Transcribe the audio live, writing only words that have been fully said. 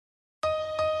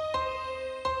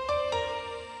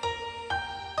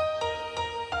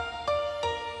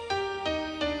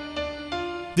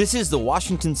This is the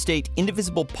Washington State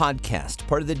Indivisible Podcast,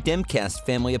 part of the Demcast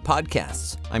family of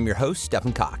podcasts. I'm your host,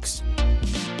 Stephen Cox.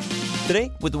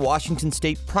 Today, with the Washington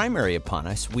State primary upon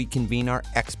us, we convene our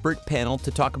expert panel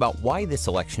to talk about why this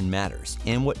election matters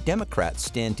and what Democrats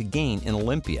stand to gain in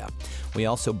Olympia. We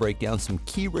also break down some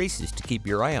key races to keep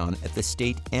your eye on at the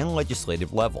state and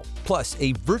legislative level, plus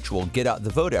a virtual Get Out the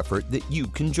Vote effort that you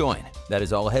can join. That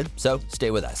is all ahead, so stay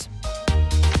with us.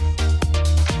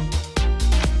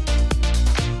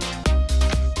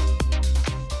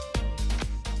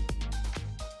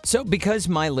 So because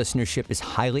my listenership is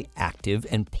highly active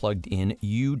and plugged in,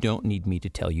 you don't need me to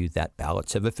tell you that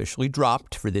ballots have officially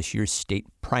dropped for this year's state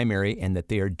primary and that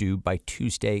they are due by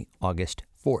Tuesday, August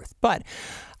 4th. But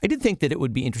I did think that it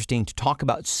would be interesting to talk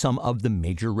about some of the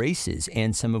major races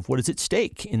and some of what is at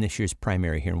stake in this year's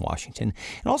primary here in Washington,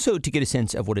 and also to get a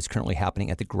sense of what is currently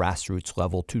happening at the grassroots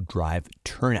level to drive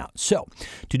turnout. So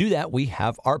to do that, we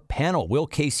have our panel. Will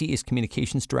Casey is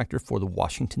Communications Director for the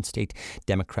Washington State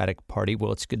Democratic Party.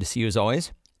 Will, it's good to see you as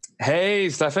always. Hey,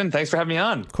 Stefan. Thanks for having me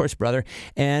on. Of course, brother.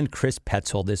 And Chris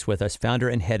Petzold is with us, founder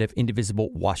and head of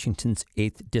Indivisible Washington's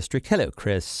 8th District. Hello,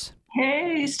 Chris.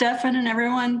 Hey, Stefan and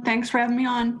everyone. Thanks for having me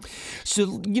on.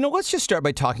 So, let's just start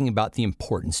by talking about the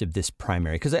importance of this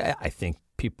primary, because I think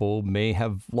people may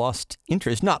have lost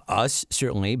interest, not us,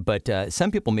 certainly, but some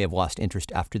people may have lost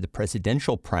interest after the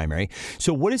presidential primary.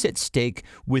 So what is at stake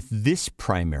with this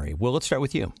primary? Well, let's start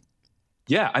with you.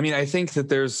 Yeah, I think that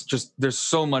there's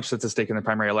so much that's at stake in the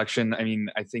primary election.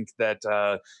 I think that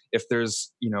if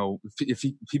there's, if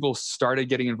people started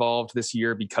getting involved this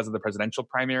year because of the presidential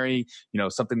primary,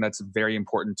 something that's very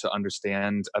important to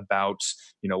understand about,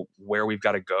 where we've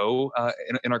got to go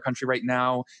in our country right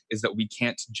now is that we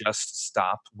can't just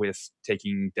stop with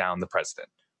taking down the president.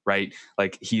 Right?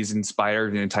 Like, he's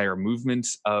inspired an entire movement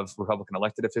of Republican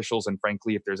elected officials. And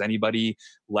frankly, if there's anybody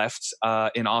left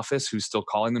in office who's still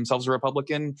calling themselves a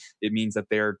Republican, it means that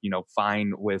they're,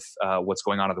 fine with what's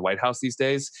going on at the White House these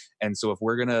days. And so if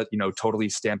we're going to, totally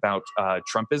stamp out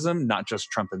Trumpism, not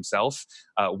just Trump himself,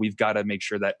 we've got to make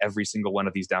sure that every single one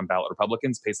of these down ballot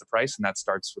Republicans pays the price. And that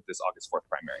starts with this August 4th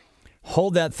primary.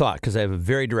 Hold that thought, because I have a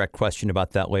very direct question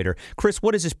about that later. Chris,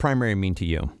 what does this primary mean to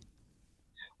you?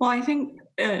 Well, I think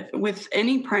with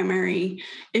any primary,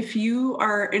 if you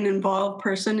are an involved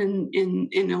person in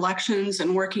elections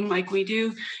and working like we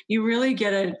do, you really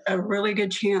get a really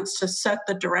good chance to set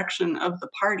the direction of the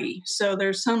party. So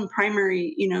there's some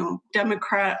primary,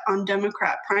 Democrat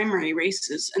primary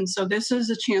races. And so this is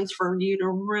a chance for you to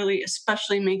really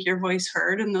especially make your voice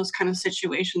heard in those kind of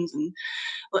situations and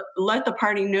let the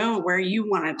party know where you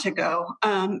want it to go.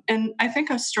 And I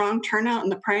think a strong turnout in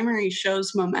the primary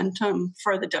shows momentum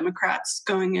for the Democrats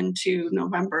going into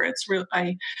November. It's real.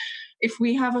 If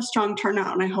we have a strong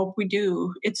turnout, and I hope we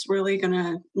do, it's really going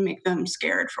to make them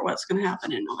scared for what's going to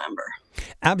happen in November.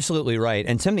 Absolutely right.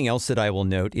 And something else that I will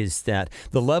note is that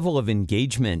the level of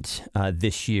engagement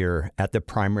this year at the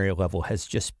primary level has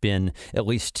just been, at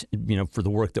least, for the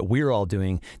work that we're all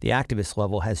doing, the activist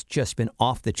level has just been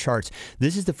off the charts.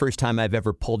 This is the first time I've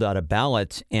ever pulled out a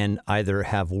ballot and either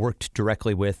have worked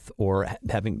directly with or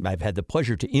I've had the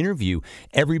pleasure to interview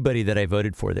everybody that I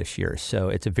voted for this year. So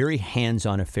it's a very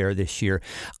hands-on affair this year.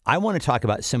 I want to talk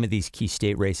about some of these key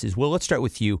state races. Well, let's start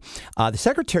with you. The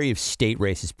Secretary of State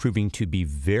race is proving to be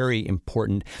very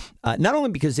important, not only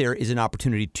because there is an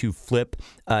opportunity to flip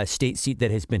a state seat that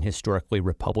has been historically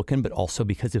Republican, but also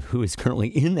because of who is currently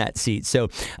in that seat. So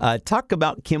talk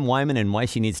about Kim Wyman and why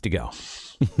she needs to go.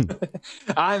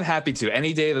 I'm happy to,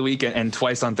 any day of the week and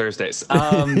twice on Thursdays.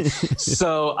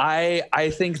 So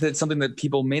I think that something that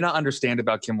people may not understand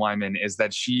about Kim Wyman is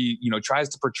that she, tries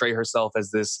to portray herself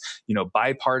as this,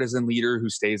 bipartisan leader who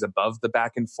stays above the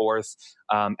back and forth.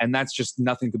 And that's just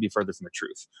nothing could be further from the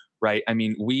truth, right?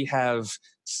 We have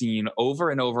seen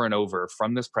over and over and over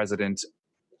from this president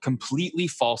completely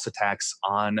false attacks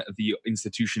on the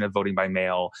institution of voting by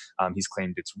mail. He's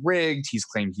claimed it's rigged. He's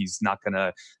claimed he's not going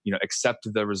to,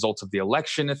 accept the results of the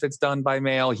election if it's done by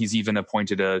mail. He's even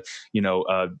appointed a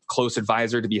close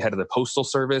advisor to be head of the Postal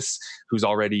Service, who's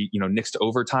already, nixed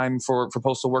overtime for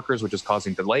postal workers, which is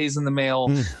causing delays in the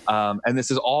mail. And this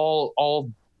is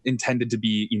all intended to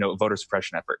be, voter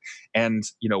suppression effort. And,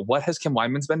 what has Kim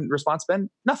Wyman's response been?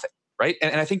 Nothing. Right.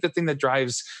 And I think the thing that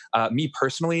drives me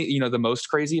personally, the most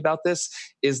crazy about this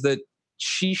is that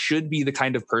she should be the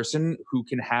kind of person who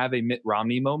can have a Mitt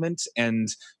Romney moment and,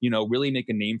 really make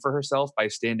a name for herself by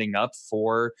standing up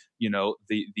for,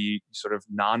 the sort of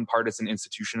nonpartisan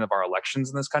institution of our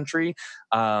elections in this country,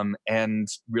 and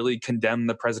really condemn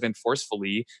the president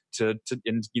forcefully to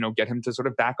get him to sort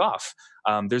of back off.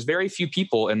 There's very few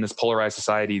people in this polarized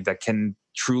society that can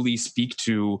truly speak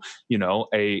to,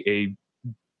 a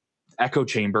echo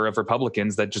chamber of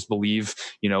Republicans that just believe,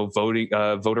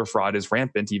 voter fraud is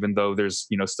rampant, even though there's,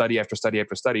 study after study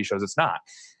after study shows it's not.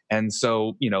 And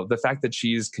so, the fact that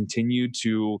she's continued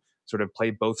to sort of play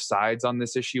both sides on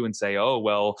this issue and say, oh,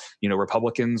 well,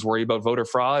 Republicans worry about voter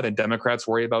fraud and Democrats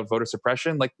worry about voter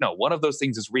suppression. Like, no, one of those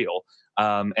things is real.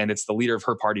 And it's the leader of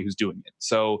her party who's doing it.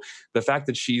 So the fact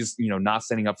that she's, not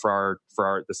standing up for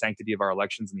the sanctity of our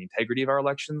elections and the integrity of our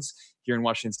elections here in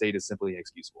Washington State is simply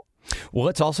inexcusable. Well,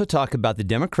 let's also talk about the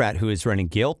Democrat who is running.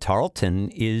 Gail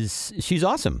Tarleton. She's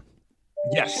awesome.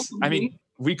 Yes. I mean,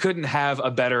 we couldn't have a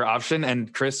better option.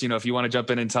 And Chris, if you want to jump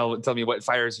in and tell me what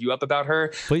fires you up about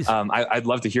her, please. I'd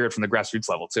love to hear it from the grassroots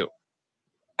level too.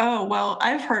 Oh, well,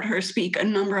 I've heard her speak a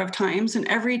number of times, and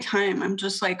every time I'm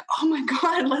just like, oh my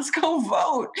God, let's go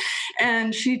vote.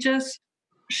 And she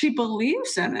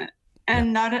believes in it.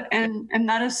 And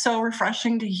that is so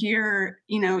refreshing to hear.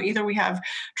 Either we have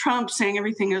Trump saying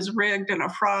everything is rigged and a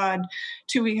fraud,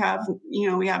 to we have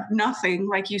nothing,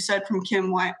 like you said, from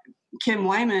Kim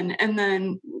Wyman, and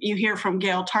then you hear from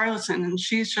Gail Tarleton, and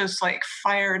she's just like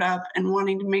fired up and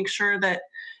wanting to make sure that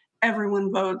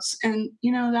everyone votes. And,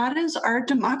 that is our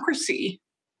democracy.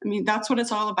 I mean, that's what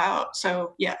it's all about.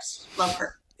 So yes, love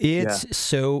her. It's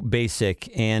so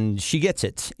basic, and she gets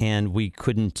it. And we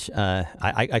couldn't,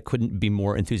 I couldn't be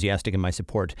more enthusiastic in my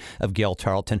support of Gail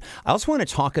Tarleton. I also want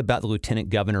to talk about the lieutenant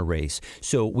governor race.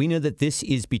 So we know that this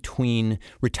is between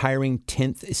retiring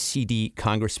 10th CD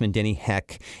Congressman Denny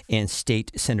Heck and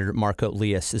State Senator Marco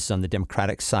Elias. This is on the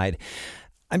Democratic side.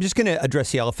 I'm just going to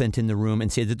address the elephant in the room and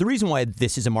say that the reason why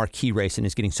this is a marquee race and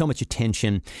is getting so much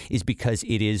attention is because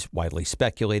it is widely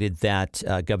speculated that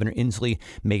Governor Inslee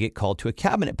may get called to a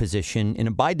cabinet position in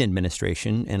a Biden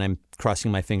administration. And I'm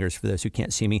crossing my fingers for those who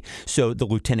can't see me. So the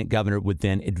lieutenant governor would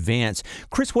then advance.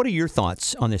 Chris, what are your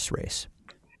thoughts on this race?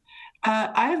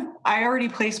 I already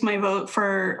placed my vote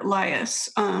for Elias,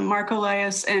 Marco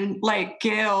Elias, and like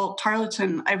Gail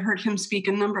Tarleton, I've heard him speak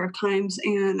a number of times,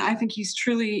 and I think he's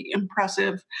truly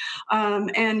impressive.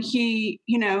 And he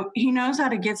knows how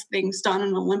to get things done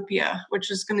in Olympia, which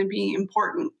is going to be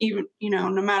important, even, no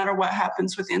matter what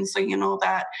happens with Inslee and all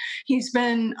that. He's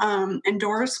been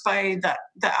endorsed by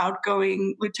the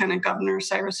outgoing Lieutenant Governor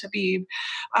Cyrus Habib.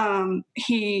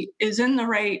 He is in the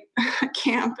right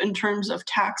camp in terms of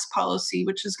tax policy,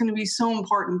 which is going to be so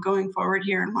important going forward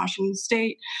here in Washington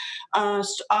State.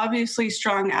 Obviously,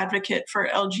 strong advocate for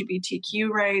LGBTQ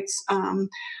rights.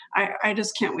 I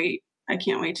just can't wait. I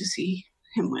can't wait to see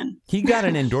him win. He got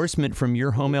an endorsement from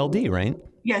your home LD, right?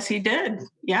 Yes, he did.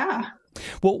 Yeah.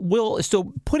 Well, Will,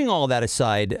 so putting all of that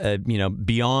aside,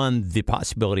 beyond the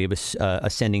possibility of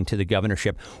ascending to the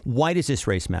governorship, why does this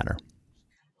race matter?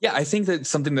 Yeah, I think that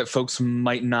something that folks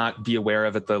might not be aware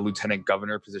of at the lieutenant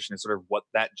governor position is sort of what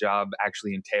that job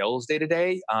actually entails day to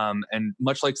day. And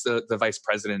much like the vice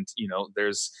president,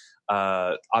 there's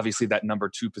obviously that number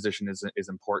 2 position is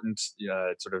important,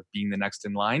 sort of being the next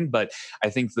in line. But I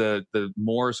think the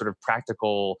more sort of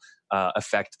practical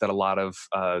effect that a lot of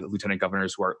lieutenant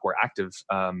governors who are active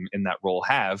in that role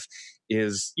have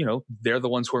is, they're the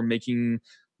ones who are making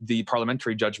the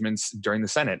parliamentary judgments during the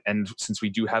Senate. And since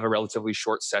we do have a relatively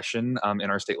short session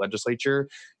in our state legislature,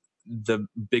 the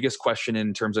biggest question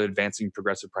in terms of advancing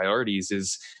progressive priorities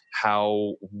is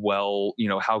how well,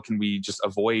 how can we just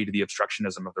avoid the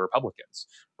obstructionism of the Republicans,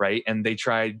 right? And they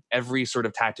tried every sort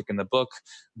of tactic in the book.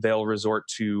 They'll resort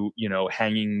to,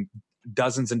 hanging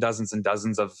dozens and dozens and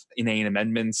dozens of inane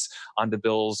amendments onto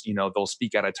bills. They'll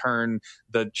speak out of turn.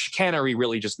 The chicanery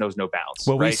really just knows no bounds.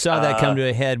 Well, right? We saw that come to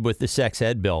a head with the sex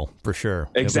ed bill, for sure.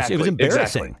 Exactly. It was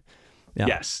embarrassing. Exactly. Yeah.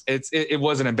 Yes, it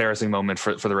was an embarrassing moment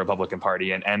for the Republican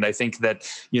Party, and I think that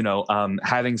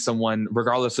having someone,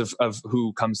 regardless of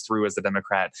who comes through as the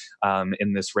Democrat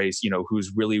in this race,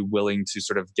 who's really willing to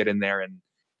sort of get in there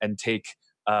and take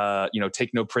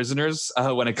no prisoners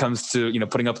when it comes to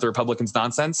putting up the Republicans'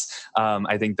 nonsense.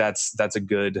 I think that's a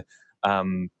good.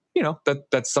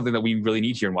 That's something that we really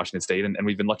need here in Washington State, and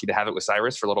we've been lucky to have it with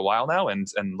Cyrus for a little while now, and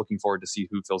looking forward to see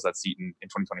who fills that seat in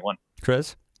 2021.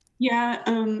 Chris? Yeah,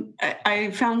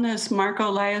 I found this Marco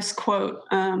Elias quote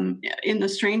in The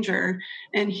Stranger,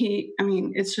 and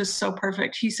it's just so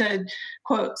perfect. He said,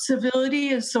 "quote Civility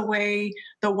is the way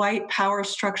the white power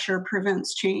structure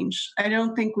prevents change. I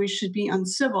don't think we should be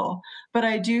uncivil, but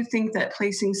I do think that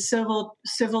placing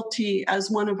civility as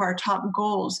one of our top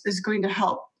goals is going to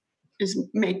help is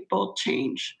make bold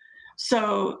change."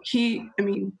 So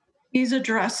he's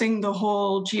addressing the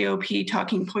whole GOP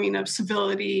talking point of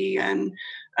civility and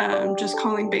just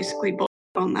calling basically bull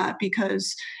on that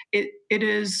because it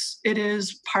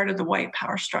is part of the white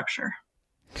power structure.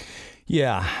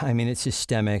 Yeah, I mean, it's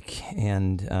systemic,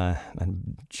 and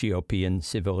GOP and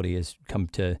civility has come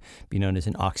to be known as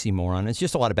an oxymoron. It's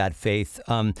just a lot of bad faith.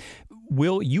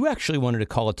 Will, you actually wanted to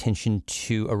call attention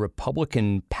to a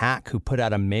Republican PAC who put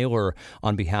out a mailer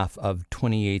on behalf of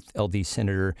 28th LD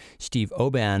Senator Steve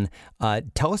Oban.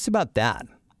 Tell us about that.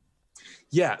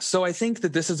 Yeah, so I think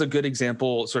that this is a good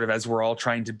example, sort of as we're all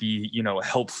trying to be,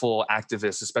 helpful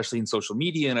activists, especially in social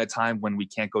media in a time when we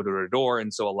can't go door to door.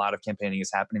 And so a lot of campaigning is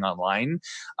happening online,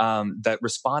 that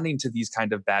responding to these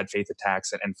kind of bad faith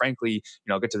attacks. And frankly,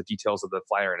 I'll get to the details of the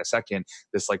flyer in a second,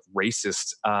 this like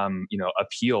racist,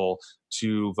 appeal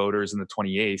to voters in the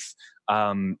 28th.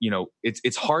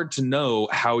 It's hard to know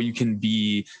how you can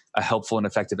be a helpful and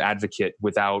effective advocate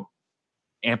without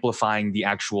amplifying the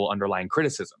actual underlying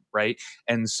criticism, right?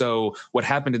 And so what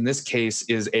happened in this case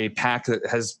is a PAC that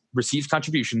has received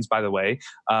contributions, by the way,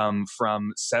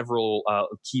 from several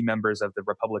key members of the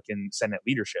Republican Senate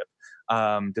leadership,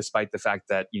 despite the fact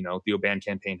that, the Oban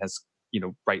campaign has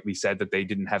rightly said that they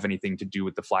didn't have anything to do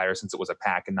with the flyer since it was a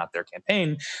PAC and not their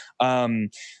campaign.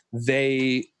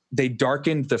 They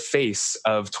darkened the face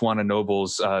of Tawana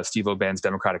Noble's, Steve Oban's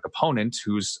Democratic opponent,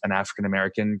 who's an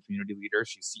African-American community leader.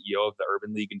 She's CEO of the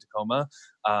Urban League in Tacoma,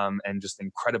 and just an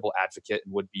incredible advocate,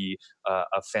 and would be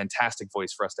a fantastic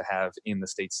voice for us to have in the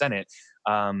state Senate.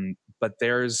 But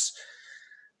there's,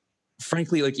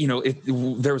 frankly,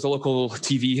 there was a local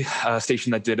TV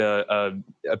station that did a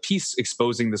piece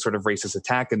exposing the sort of racist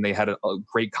attack, and they had a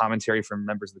great commentary from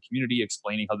members of the community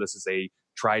explaining how this is a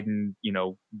tried and,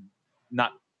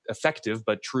 not effective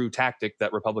but true tactic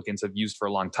that Republicans have used for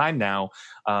a long time now,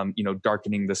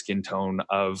 darkening the skin tone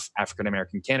of African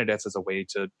American candidates as a way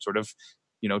to sort of,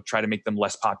 try to make them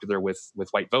less popular with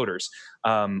white voters.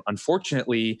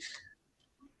 Unfortunately,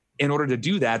 in order to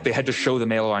do that, they had to show the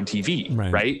mailer on TV,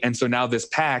 right? And so now this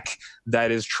PAC that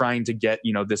is trying to get,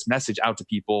 this message out to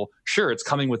people, sure, it's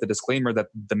coming with a disclaimer that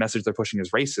the message they're pushing is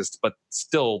racist, but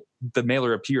still the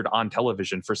mailer appeared on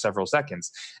television for several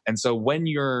seconds. And so when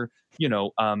you're,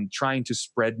 trying to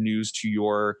spread news to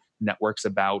your networks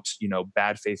about,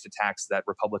 bad faith attacks that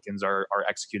Republicans are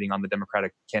executing on the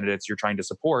Democratic candidates you're trying to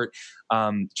support,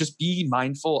 just be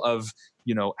mindful of,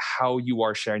 how you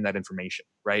are sharing that information,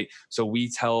 right? So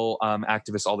we tell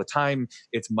activists all the time,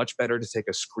 it's much better to take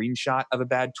a screenshot of a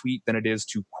bad tweet than it is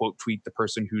to quote tweet the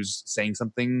person who's saying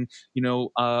something,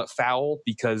 foul,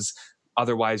 because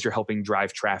otherwise you're helping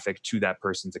drive traffic to that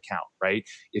person's account, right?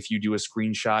 If you do a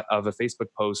screenshot of a Facebook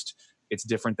post, it's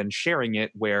different than sharing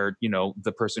it where,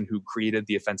 the person who created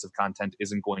the offensive content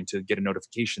isn't going to get a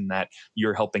notification that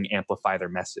you're helping amplify their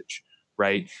message,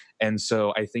 right? And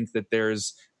so I think that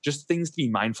there's just things to be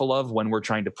mindful of when we're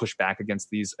trying to push back against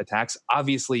these attacks.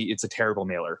 Obviously, it's a terrible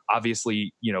mailer.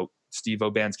 Obviously, Steve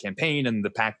Oban's campaign and the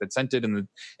PAC that sent it and the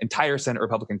entire Senate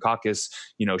Republican caucus,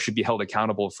 should be held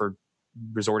accountable for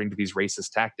resorting to these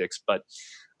racist tactics. But,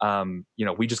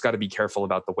 we just got to be careful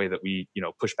about the way that we,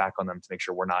 push back on them to make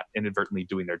sure we're not inadvertently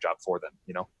doing their job for them,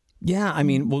 Yeah, I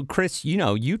mean, well, Chris,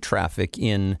 you traffic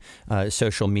in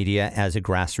social media as a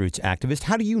grassroots activist.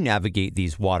 How do you navigate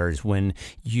these waters when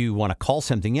you want to call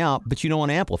something out, but you don't want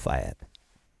to amplify it?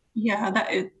 Yeah,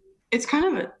 it's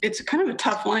kind of a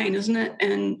tough line, isn't it?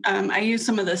 And I use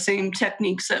some of the same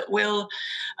techniques that Will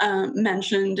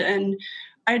mentioned, and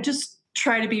I just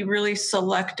try to be really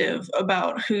selective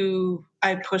about who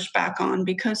I push back on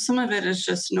because some of it is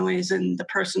just noise and the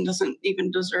person doesn't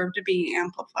even deserve to be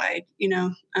amplified,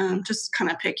 just kind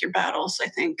of pick your battles, I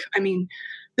think. I mean,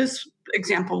 this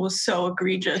example was so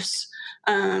egregious,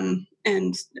 and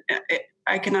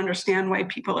I can understand why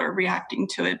people are reacting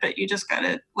to it, but you just got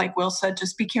to, like Will said,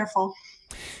 just be careful.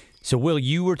 So, Will,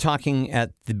 you were talking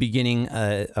at the beginning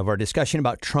of our discussion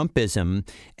about Trumpism,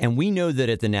 and we know that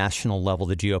at the national level,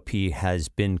 the GOP has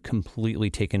been completely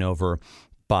taken over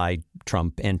by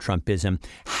Trump and Trumpism.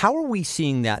 How are we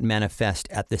seeing that manifest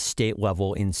at the state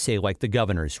level in, say, like the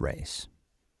governor's race?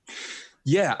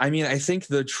 Yeah, I mean, I think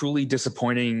the truly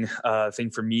disappointing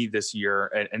thing for me this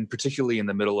year, and particularly in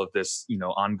the middle of this,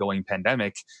 ongoing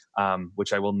pandemic,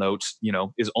 which I will note,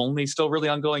 is only still really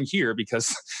ongoing here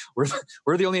because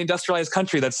we're the only industrialized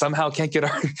country that somehow can't get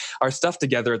our stuff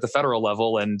together at the federal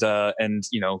level and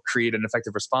create an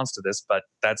effective response to this. But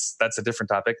that's a different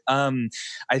topic.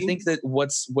 I think that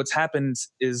what's happened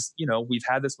is we've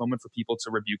had this moment for people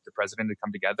to rebuke the president and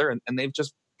come together, and they've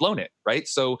just blown it, right?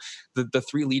 So the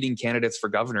three leading candidates for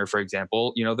governor, for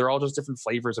example, they're all just different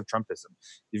flavors of Trumpism.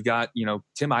 You've got,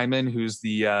 Tim Eyman, who's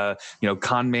the,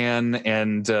 con man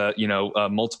and,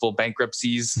 multiple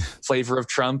bankruptcies flavor of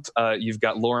Trump. You've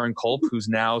got Lauren Culp, who's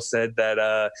now said that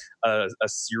a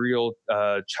serial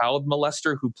child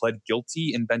molester who pled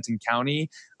guilty in Benton County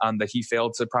that he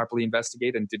failed to properly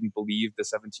investigate and didn't believe the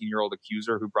 17-year-old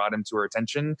accuser who brought him to her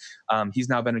attention. He's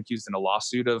now been accused in a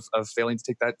lawsuit of failing to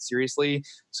take that seriously.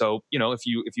 So, if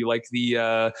you like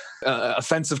the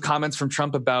offensive comments from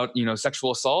Trump about,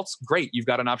 sexual assaults, great. You've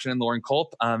got an option in Lauren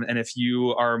Culp. And if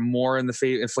you are more in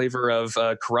the flavor of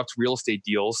corrupt real estate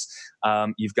deals,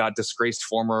 you've got disgraced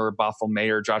former Bothell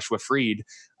Mayor Joshua Freed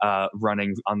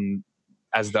running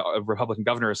as the Republican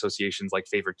Governor Association's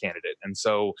favored candidate. And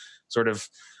so sort of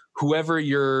whoever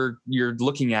you're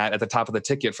looking at the top of the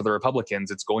ticket for the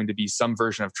Republicans, it's going to be some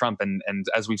version of Trump. And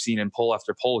as we've seen in poll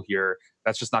after poll here,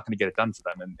 that's just not going to get it done for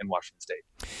them in Washington State.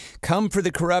 Come for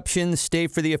the corruption, stay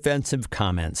for the offensive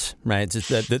comments, right? It's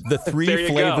just the three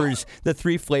flavors, the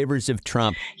three flavors of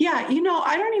Trump. Yeah,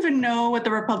 I don't even know what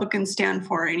the Republicans stand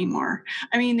for anymore.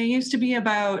 I mean, they used to be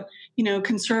about,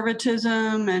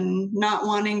 conservatism and not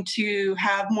wanting to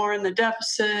have more in the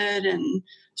deficit and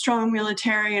strong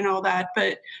military and all that.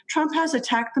 But Trump has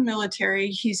attacked the military.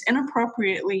 He's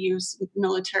inappropriately used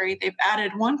military. They've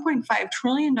added $1.5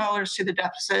 trillion to the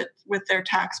deficit with their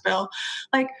tax bill.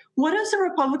 What does the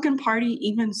Republican Party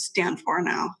even stand for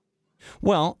now?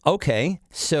 Well, okay.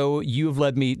 So you've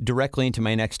led me directly into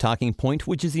my next talking point,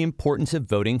 which is the importance of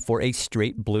voting for a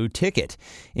straight blue ticket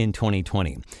in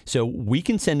 2020. So we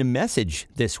can send a message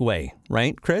this way,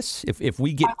 right, Chris? If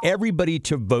we get everybody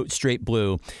to vote straight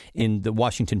blue in the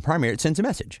Washington primary, it sends a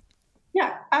message.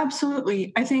 Yeah,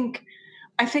 absolutely. I think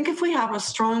if we have a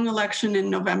strong election in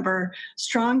November,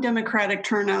 strong Democratic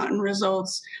turnout and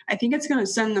results, I think it's going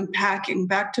to send them packing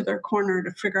back to their corner to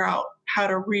figure out how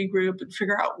to regroup and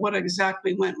figure out what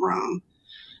exactly went wrong.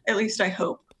 At least I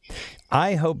hope.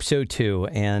 I hope so, too.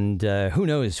 And who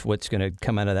knows what's going to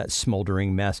come out of that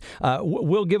smoldering mess.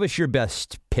 Will, give us your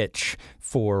best pitch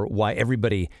for why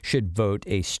everybody should vote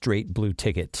a straight blue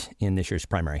ticket in this year's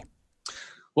primary.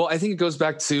 Well, I think it goes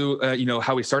back to,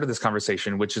 how we started this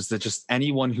conversation, which is that just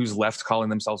anyone who's left calling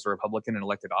themselves a Republican in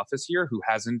elected office here who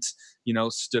hasn't,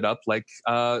 stood up like,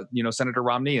 Senator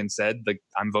Romney and said,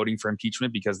 I'm voting for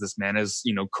impeachment because this man is,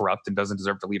 corrupt and doesn't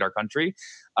deserve to lead our country.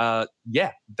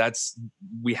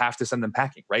 We have to send them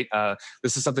packing, right?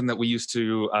 This is something that we used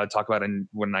to talk about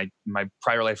when my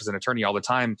prior life as an attorney all the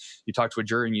time. You talk to a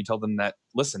jury and you tell them that,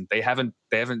 listen, they haven't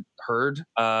heard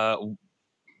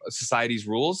society's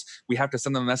rules. We have to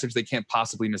send them a message they can't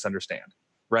possibly misunderstand,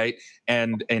 right?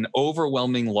 And an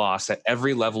overwhelming loss at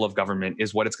every level of government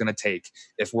is what it's going to take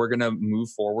if we're going to move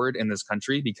forward in this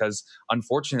country. Because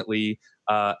unfortunately,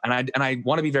 and I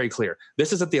want to be very clear,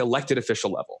 this is at the elected official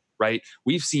level, right?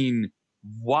 We've seen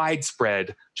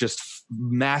widespread, just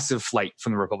massive flight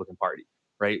from the Republican Party.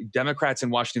 Right? Democrats in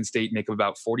Washington state make up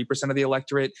about 40% of the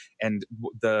electorate, and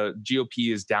the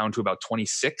GOP is down to about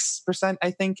 26%, I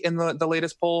think, in the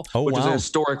latest poll, which is a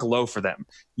historic low for them.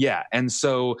 Yeah. And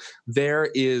so there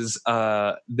is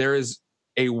a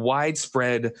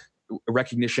widespread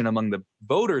recognition among the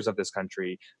voters of this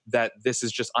country that this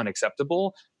is just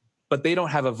unacceptable. But they don't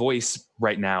have a voice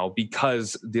right now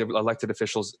because the elected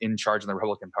officials in charge in the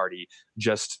Republican Party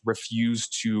just refuse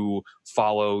to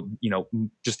follow,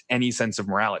 just any sense of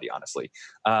morality, honestly.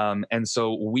 And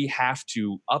so we have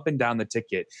to, up and down the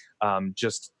ticket,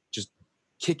 just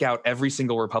kick out every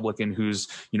single Republican who's,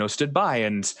 stood by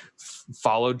and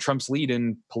followed Trump's lead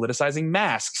in politicizing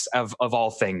masks of all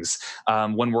things,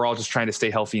 when we're all just trying to stay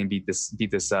healthy and beat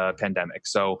this pandemic.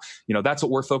 So, that's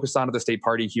what we're focused on at the state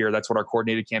party here. That's what our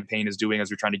coordinated campaign is doing as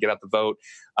we're trying to get out the vote,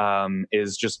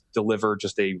 is just deliver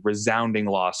just a resounding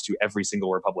loss to every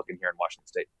single Republican here in Washington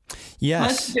state.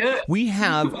 Yes, we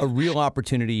have a real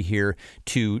opportunity here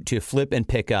to flip and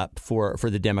pick up for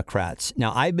the Democrats.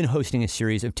 Now, I've been hosting a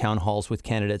series of town halls with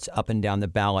candidates up and down the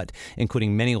ballot,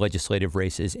 including many legislative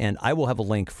races. And I will have a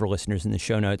link for listeners in the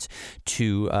show notes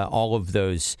to all of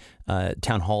those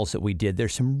town halls that we did.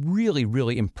 There's some really,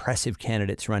 really impressive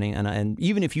candidates running. And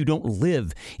even if you don't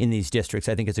live in these districts,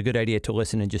 I think it's a good idea to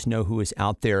listen and just know who is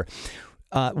out there.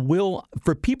 Will,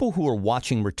 for people who are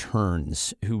watching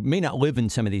returns, who may not live in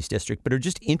some of these districts, but are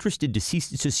just interested to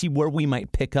see where we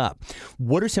might pick up,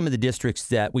 what are some of the districts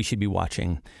that we should be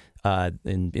watching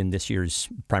in this year's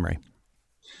primary?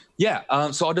 Yeah,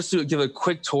 so I'll just give a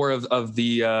quick tour of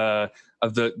the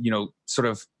sort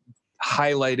of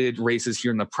highlighted races here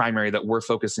in the primary that we're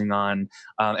focusing on.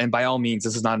 And by all means,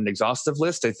 this is not an exhaustive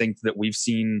list. I think that we've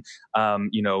seen,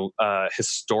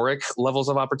 historic levels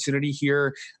of opportunity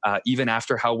here, even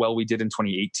after how well we did in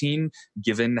 2018,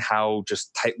 given how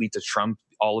just tightly to Trump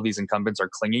all of these incumbents are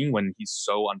clinging when he's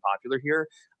so unpopular here.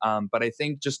 But I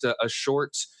think just a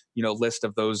short list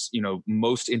of those,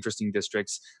 most interesting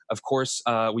districts. Of course,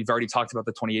 we've already talked about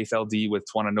the 28th LD with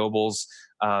Tawana Nobles.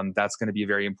 That's going to be a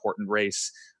very important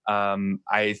race.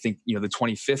 I think, the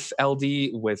 25th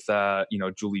LD with,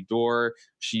 Julie Dorr,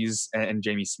 and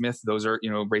Jamie Smith, those are,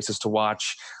 races to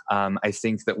watch. I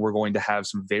think that we're going to have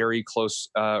some very close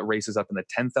races up in the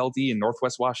 10th LD in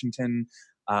Northwest Washington.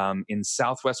 In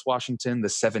Southwest Washington, the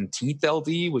 17th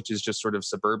LD, which is just sort of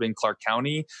suburban Clark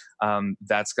County,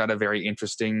 that's got a very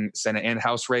interesting Senate and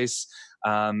House race.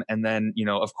 And then,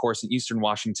 of course, in Eastern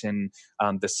Washington,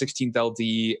 the 16th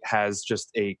LD has just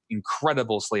an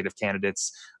incredible slate of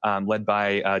candidates led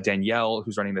by Danielle,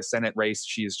 who's running the Senate race.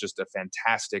 She is just a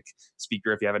fantastic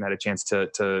speaker if you haven't had a chance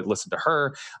to listen to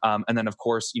her. And then, of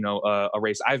course, a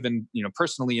race I've been,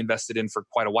 personally invested in for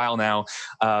quite a while now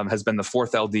has been the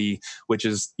 4th LD, which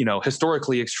is,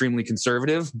 historically extremely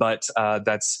conservative, but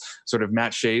that's sort of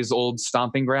Matt Shea's old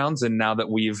stomping grounds. And now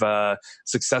that we've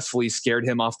successfully scared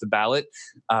him off the ballot,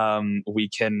 we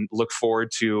can look forward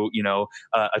to,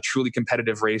 a truly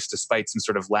competitive race despite some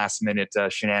sort of last minute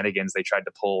shenanigans they tried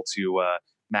to pull to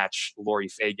match Lori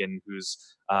Fagan, who's,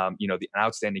 an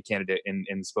outstanding candidate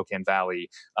in Spokane Valley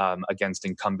against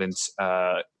incumbent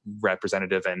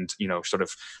representative and, sort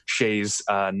of Shea's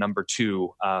number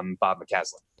 2, Bob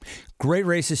McCaslin. Great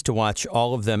races to watch,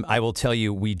 all of them. I will tell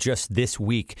you, we just this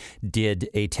week did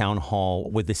a town hall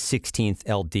with the 16th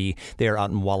LD. They are out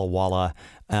in Walla Walla.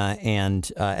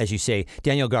 And as you say,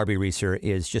 Danielle Garby-Reeser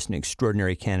is just an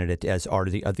extraordinary candidate, as are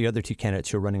the other 2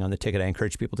 candidates who are running on the ticket. I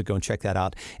encourage people to go and check that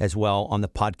out as well on the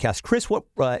podcast. Chris, what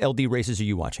LD races are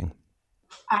you watching?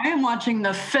 I am watching the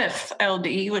 5th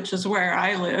LD, which is where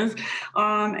I live,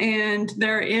 and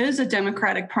there is a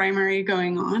Democratic primary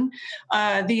going on.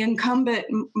 The incumbent,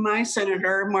 my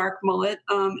senator, Mark Mullet,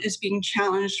 is being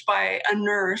challenged by a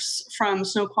nurse from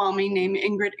Snoqualmie named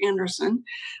Ingrid Anderson.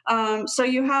 So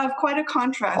you have quite a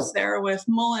contrast there with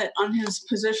Mullet on his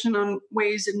position on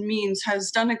Ways and Means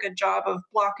has done a good job of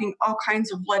blocking all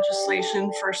kinds of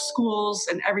legislation for schools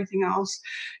and everything else.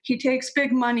 He takes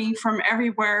big money from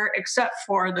everywhere except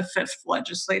for the 5th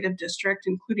legislative district,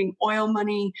 including oil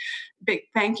money, big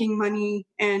banking money,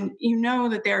 and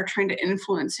that they are trying to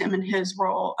influence him in his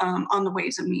role on the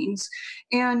Ways and Means.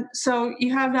 And so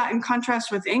you have that in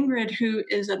contrast with Ingrid, who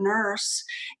is a nurse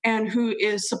and who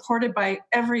is supported by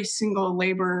every single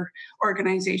labor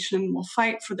organization, will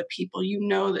fight for the people.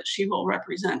 That she will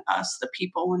represent us, the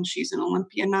people, when she's in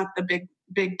Olympia, not the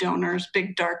big donors,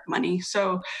 big dark money.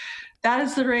 So that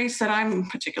is the race that I'm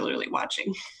particularly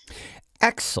watching.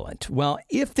 Excellent. Well,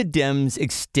 if the Dems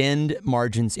extend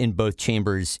margins in both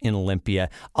chambers in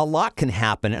Olympia, a lot can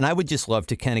happen. And I would just love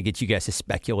to kind of get you guys to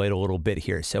speculate a little bit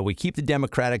here. So we keep the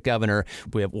Democratic governor.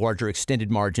 We have larger extended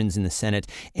margins in the Senate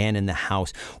and in the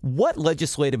House. What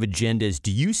legislative agendas do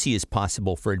you see as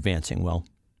possible for advancing, Will?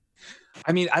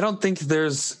 I mean, I don't think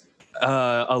there's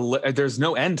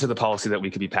no end to the policy that we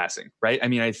could be passing, right? I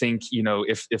mean, I think,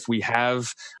 if we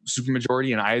have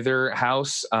supermajority in either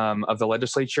house of the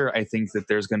legislature, I think that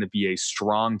there's going to be a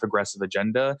strong progressive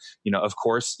agenda. Of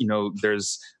course,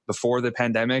 before the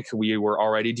pandemic, we were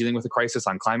already dealing with a crisis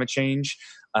on climate change.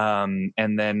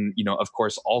 And then, of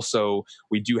course, also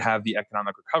we do have the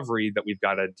economic recovery that we've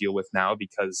got to deal with now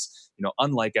because,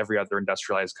 unlike every other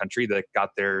industrialized country that got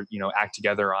their, act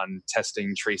together on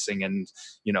testing, tracing, and,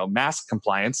 mask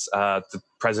compliance, the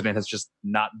president has just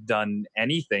not done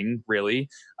anything really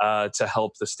to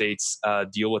help the states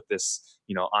deal with this,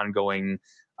 ongoing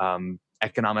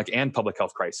economic and public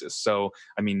health crisis. So,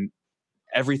 I mean,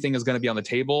 everything is going to be on the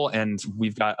table and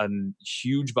we've got a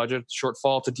huge budget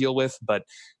shortfall to deal with, but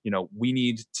we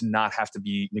need to not have to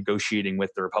be negotiating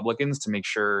with the Republicans to make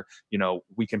sure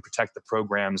we can protect the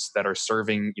programs that are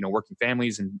serving working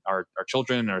families and our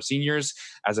children and our seniors,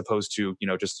 as opposed to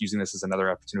just using this as another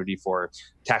opportunity for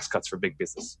tax cuts for big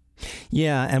business.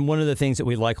 Yeah, and one of the things that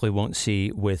we likely won't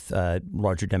see with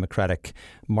larger Democratic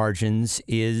margins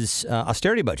is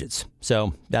austerity budgets.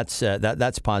 So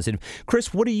that's positive.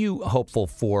 Chris, what are you hopeful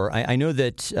for? I know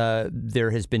that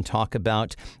there has been talk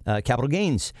about capital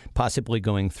gains possibly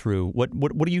going through.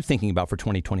 What are you thinking about for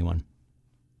 2021?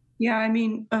 Yeah, I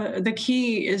mean, the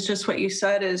key is just what you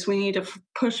said is we need to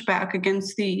push back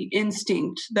against the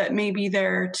instinct that may be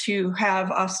there to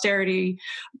have austerity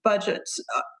budgets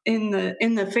in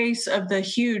the face of the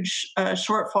huge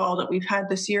shortfall that we've had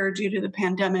this year due to the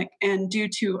pandemic and due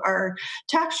to our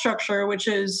tax structure, which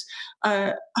is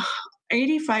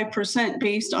 85%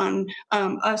 based on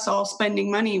us all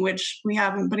spending money, which we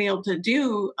haven't been able to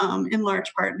do in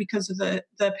large part because of the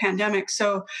pandemic.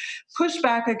 So push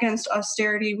back against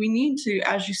austerity. We need to,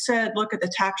 as you said, look at the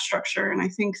tax structure. And I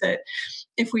think that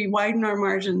if we widen our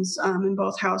margins in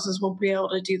both houses, we'll be able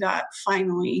to do that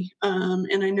finally.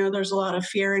 And I know there's a lot of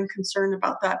fear and concern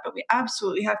about that, but we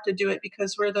absolutely have to do it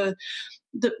because we're the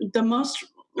most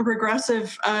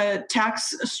regressive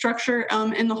tax structure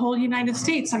in the whole United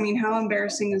States. I mean, how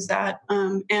embarrassing is that?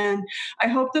 And I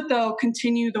hope that they'll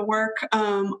continue the work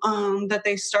that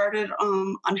they started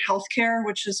on healthcare,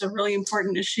 which is a really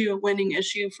important issue, a winning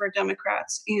issue for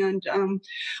Democrats, and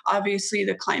obviously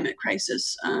the climate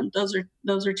crisis. Those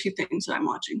are two things that I'm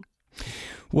watching.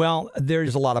 Well,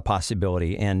 there's a lot of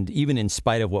possibility. And even in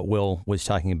spite of what Will was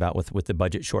talking about with the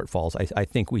budget shortfalls, I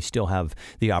think we still have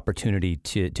the opportunity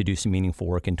to do some meaningful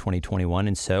work in 2021.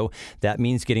 And so that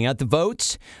means getting out the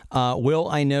votes. Will,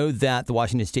 I know that the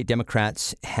Washington State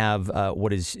Democrats have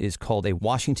what is called a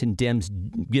Washington Dems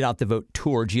Get Out the Vote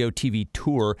Tour, GOTV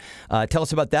Tour. Tell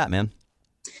us about that, man.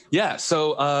 Yeah.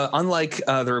 So unlike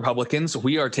the Republicans,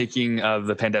 we are taking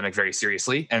the pandemic very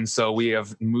seriously. And so we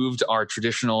have moved our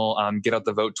traditional Get Out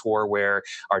the Vote tour where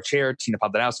our chair, Tina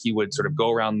Podlanowski, would sort of go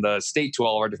around the state to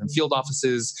all of our different field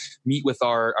offices, meet with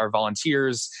our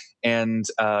volunteers, and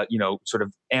sort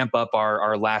of amp up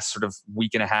our last sort of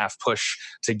week and a half push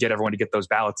to get everyone to get those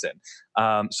ballots in.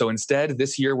 So instead,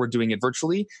 this year we're doing it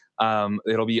virtually.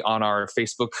 It'll be on our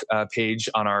Facebook page,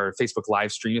 on our Facebook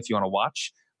live stream if you want to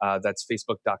watch. That's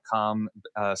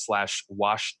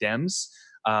facebook.com/washdems.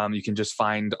 You can just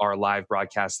find our live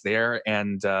broadcast there.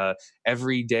 And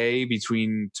every day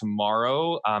between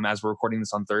tomorrow, as we're recording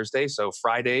this on Thursday, so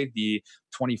Friday, the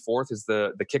 24th is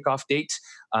the kickoff date.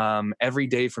 Every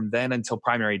day from then until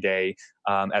primary day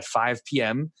at 5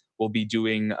 p.m., we'll be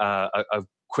doing a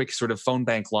quick sort of phone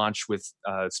bank launch with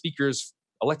speakers,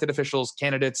 elected officials,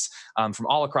 candidates from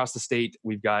all across the state.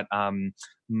 We've got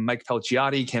Mike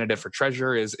Pelliciotti, candidate for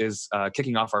treasurer, is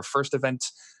kicking off our first event.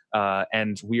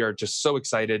 And we are just so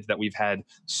excited that we've had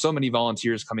so many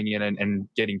volunteers coming in and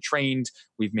getting trained.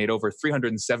 We've made over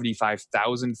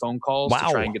 375,000 phone calls to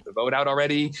try and get the vote out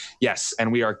already. Yes,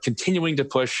 and we are continuing to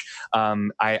push.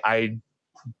 I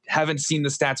haven't seen the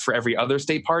stats for every other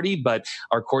state party, but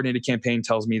our coordinated campaign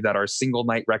tells me that our single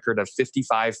night record of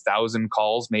 55,000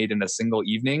 calls made in a single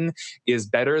evening is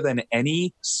better than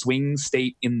any swing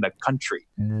state in the country.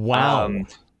 Wow.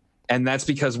 And that's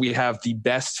because we have the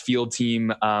best field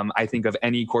team, I think, of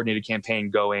any coordinated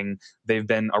campaign going. They've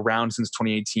been around since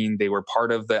 2018. They were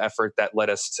part of the effort that led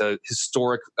us to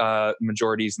historic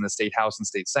majorities in the state House and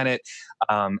state Senate.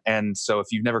 And so if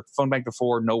you've never phone banked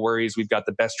before, no worries. We've got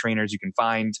the best trainers you can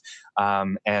find.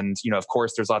 And, of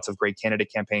course, there's lots of great candidate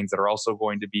campaigns that are also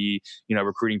going to be,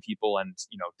 recruiting people and,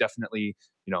 definitely,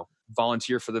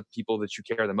 volunteer for the people that you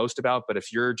care the most about. But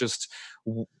if you're just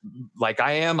like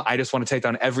I am, I just want to take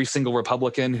down every single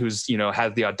Republican who's,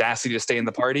 had the audacity to stay in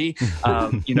the party.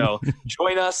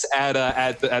 Join us at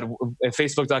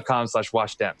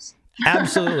facebook.com/washdems.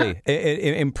 Absolutely.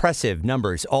 Impressive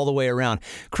numbers all the way around.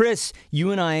 Chris,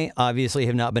 you and I obviously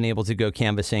have not been able to go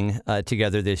canvassing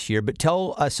together this year, but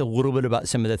tell us a little bit about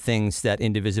some of the things that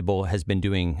Indivisible has been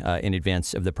doing in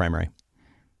advance of the primary.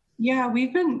 Yeah,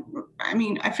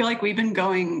 I feel like we've been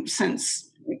going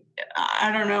since,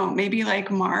 I don't know, maybe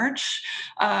like March.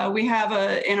 We have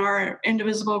in our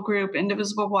Indivisible group,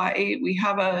 Indivisible Y8, we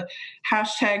have a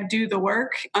hashtag do the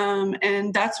work.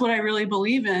 And that's what I really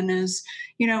believe in is,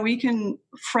 we can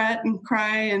fret and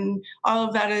cry and all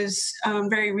of that is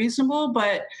very reasonable,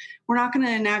 but we're not going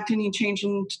to enact any change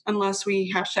unless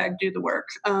we hashtag do the work.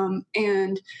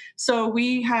 And so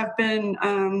we have been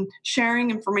sharing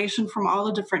information from all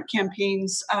the different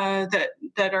campaigns that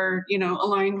are,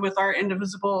 aligned with our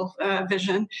Indivisible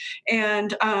vision.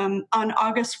 And on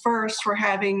August 1st, we're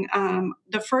having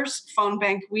the first phone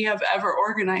bank we have ever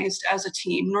organized as a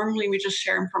team. Normally, we just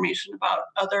share information about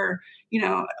other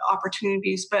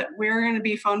opportunities. But we're going to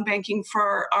be phone banking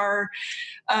for our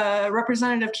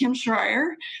Representative Kim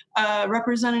Schreier,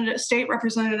 State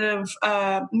Representative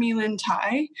Milan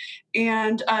Tai,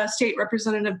 and State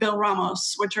Representative Bill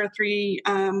Ramos, which are three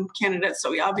candidates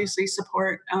that we obviously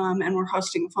support, and we're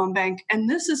hosting a phone bank. And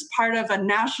this is part of a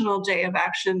national day of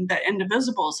action that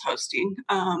Indivisible is hosting.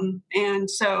 And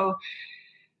so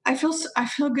I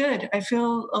feel good. I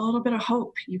feel a little bit of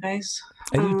hope, you guys.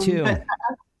 I do too. But,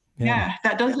 yeah,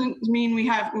 that doesn't mean we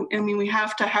have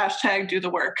to hashtag do the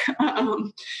work.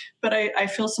 But I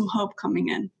feel some hope coming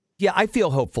in. Yeah, I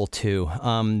feel hopeful too.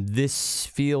 This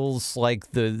feels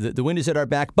like the wind is at our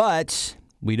back, but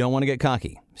we don't want to get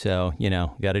cocky. So,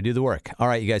 got to do the work. All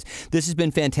right, you guys, this has been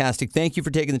fantastic. Thank you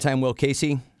for taking the time, Will.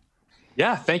 Casey?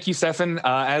 Yeah, thank you, Stefan.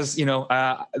 As you know,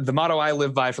 the motto I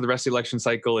live by for the rest of the election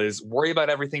cycle is worry about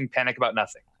everything, panic about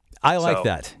nothing. I like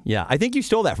that. Yeah, I think you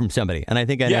stole that from somebody, and I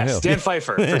think I know who. Yes, Dan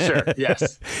Pfeiffer, for sure.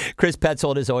 Yes. Chris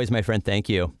Petzold, as always, my friend, thank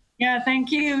you. Yeah,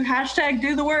 thank you. Hashtag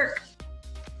do the work.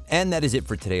 And that is it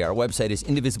for today. Our website is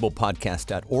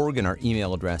indivisiblepodcast.org, and our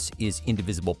email address is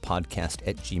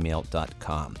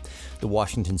indivisiblepodcast@gmail.com. The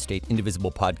Washington State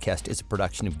Indivisible Podcast is a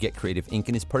production of Get Creative Inc.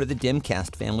 and is part of the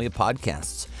Demcast family of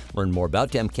podcasts. Learn more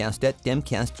about Demcast at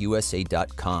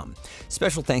demcastusa.com.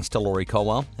 Special thanks to Lori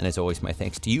Caldwell, and as always, my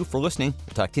thanks to you for listening.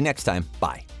 We'll talk to you next time.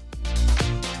 Bye.